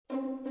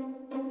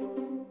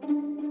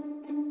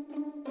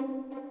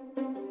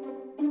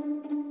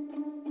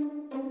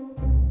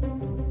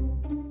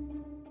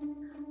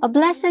A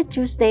blessed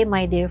Tuesday,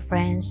 my dear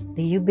friends.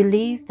 Do you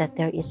believe that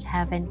there is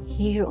heaven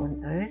here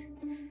on earth?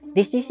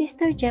 This is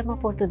Sister Gemma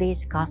for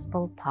today's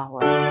Gospel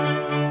Power.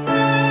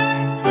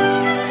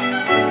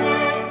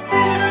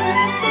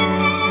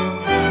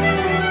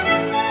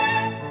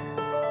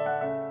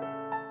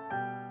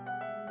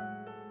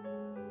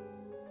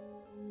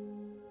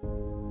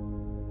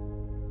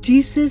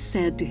 Jesus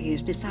said to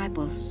his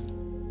disciples,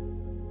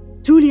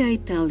 "Truly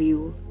I tell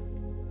you,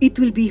 it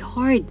will be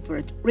hard for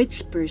a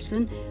rich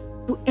person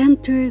to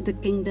enter the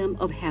kingdom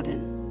of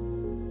heaven.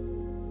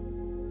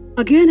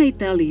 Again I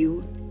tell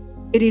you,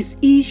 it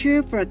is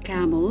easier for a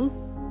camel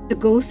to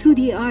go through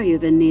the eye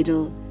of a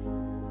needle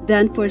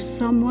than for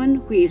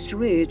someone who is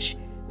rich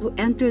to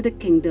enter the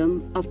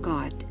kingdom of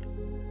God."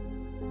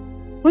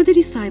 When the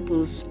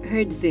disciples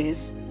heard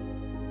this,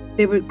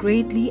 they were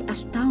greatly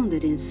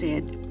astounded and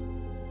said,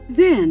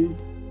 "Then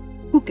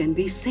who can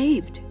be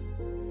saved?"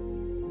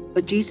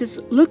 But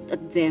Jesus looked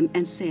at them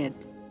and said,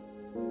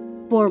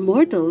 "For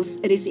mortals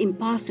it is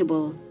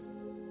impossible,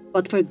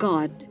 but for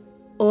God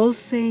all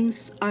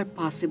things are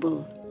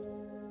possible."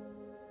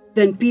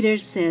 Then Peter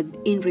said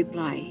in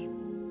reply,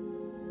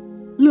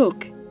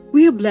 "Look,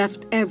 we have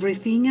left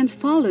everything and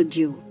followed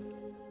you.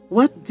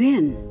 What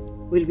then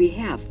will we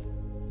have?"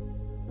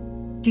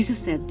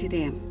 Jesus said to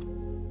them,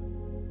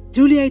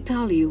 "Truly I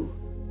tell you,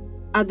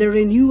 at the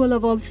renewal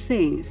of all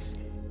things,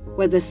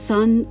 where the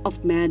Son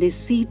of Man is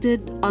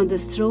seated on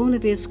the throne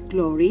of his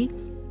glory,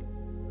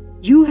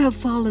 you have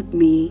followed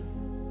me,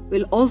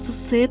 will also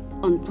sit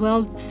on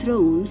 12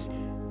 thrones,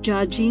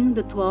 judging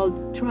the 12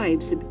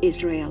 tribes of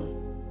Israel.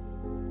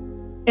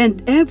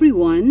 And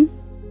everyone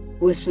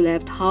who has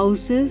left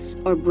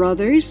houses or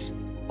brothers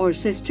or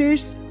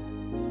sisters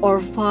or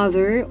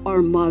father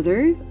or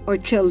mother or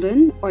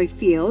children or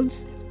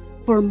fields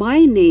for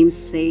my name's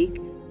sake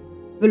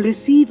will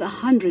receive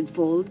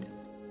 100-fold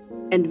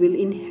and will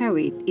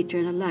inherit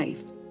eternal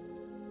life.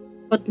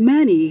 But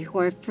many who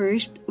are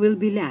first will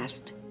be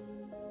last,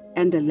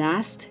 and the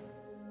last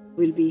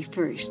will be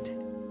first."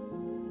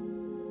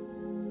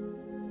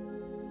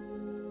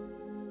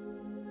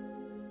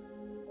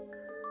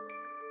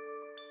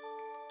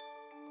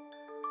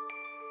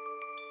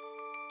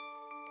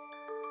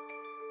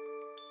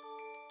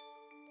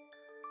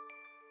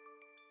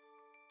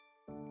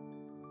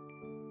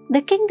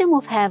 The kingdom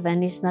of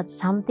heaven is not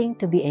something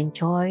to be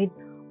enjoyed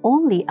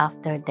only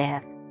after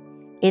death.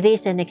 It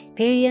is an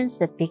experience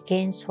that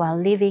begins while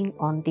living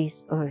on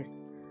this earth,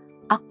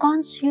 a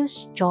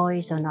conscious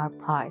choice on our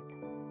part.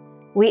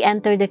 We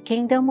enter the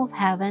kingdom of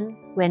heaven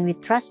when we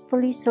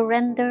trustfully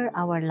surrender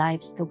our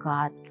lives to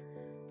God,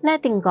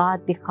 letting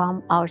God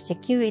become our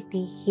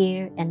security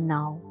here and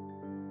now.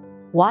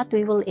 What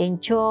we will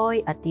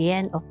enjoy at the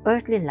end of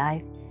earthly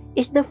life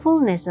is the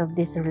fullness of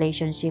this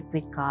relationship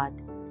with God,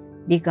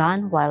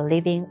 begun while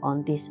living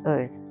on this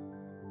earth.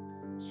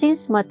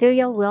 Since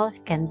material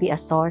wealth can be a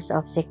source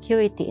of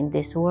security in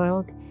this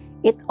world,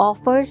 it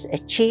offers a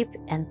cheap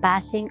and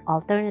passing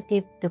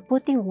alternative to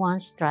putting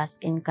one's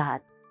trust in God.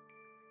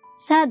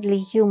 Sadly,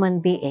 human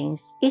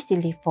beings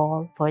easily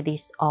fall for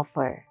this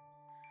offer.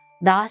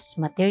 Thus,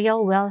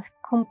 material wealth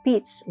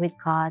competes with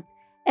God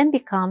and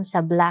becomes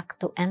a block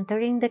to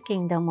entering the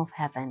kingdom of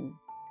heaven.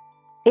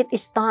 It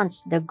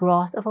stunts the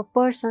growth of a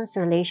person's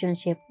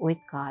relationship with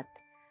God,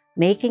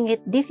 making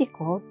it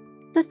difficult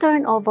to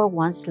turn over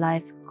one's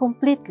life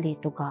completely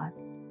to God.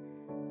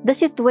 The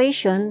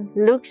situation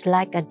looks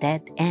like a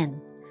dead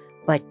end,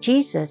 but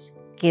Jesus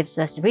gives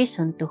us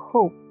reason to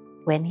hope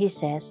when He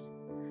says,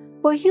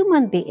 "For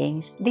human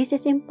beings, this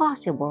is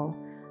impossible,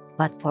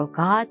 but for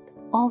God,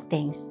 all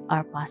things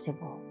are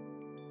possible."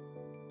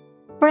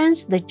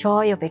 Friends, the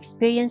joy of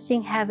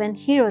experiencing heaven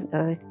here on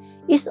earth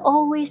is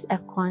always a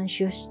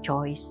conscious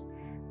choice.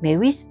 May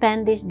we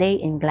spend this day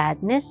in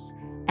gladness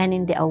and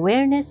in the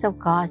awareness of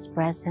God's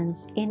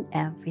presence in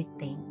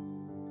everything.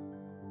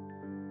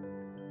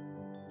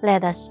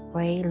 Let us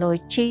pray.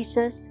 Lord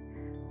Jesus,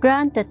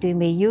 grant that we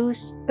may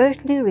use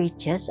earthly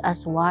riches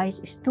as wise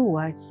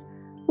stewards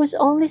whose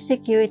only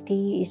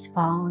security is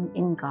found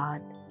in God.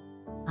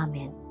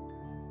 Amen.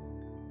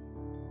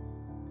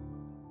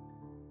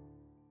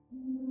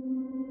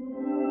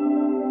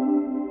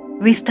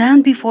 We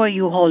stand before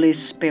you, Holy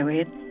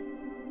Spirit,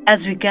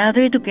 as we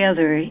gather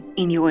together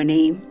in your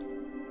name.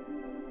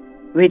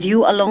 With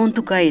you alone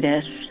to guide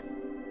us,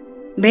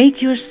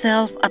 make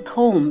yourself at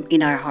home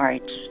in our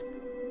hearts.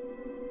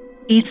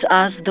 Teach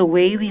us the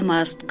way we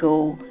must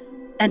go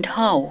and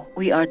how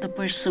we are to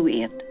pursue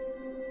it.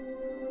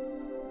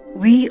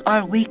 We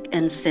are weak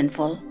and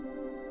sinful.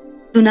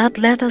 Do not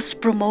let us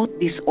promote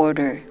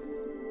disorder.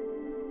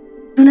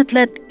 Do not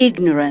let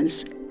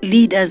ignorance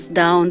lead us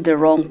down the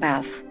wrong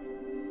path,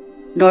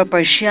 nor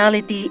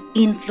partiality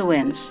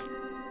influence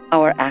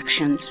our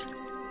actions.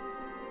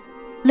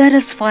 Let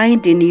us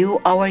find in you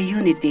our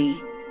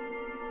unity,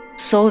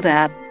 so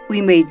that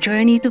we may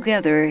journey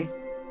together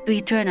to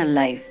eternal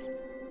life,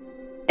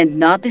 and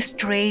not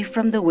stray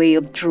from the way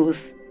of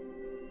truth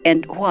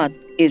and what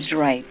is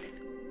right.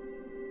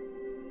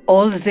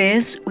 All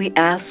this we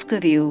ask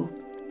of you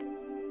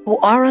who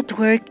are at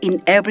work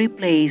in every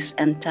place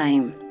and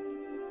time,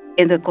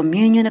 in the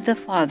communion of the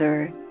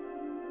Father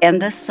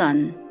and the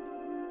Son,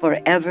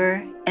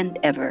 forever and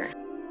ever.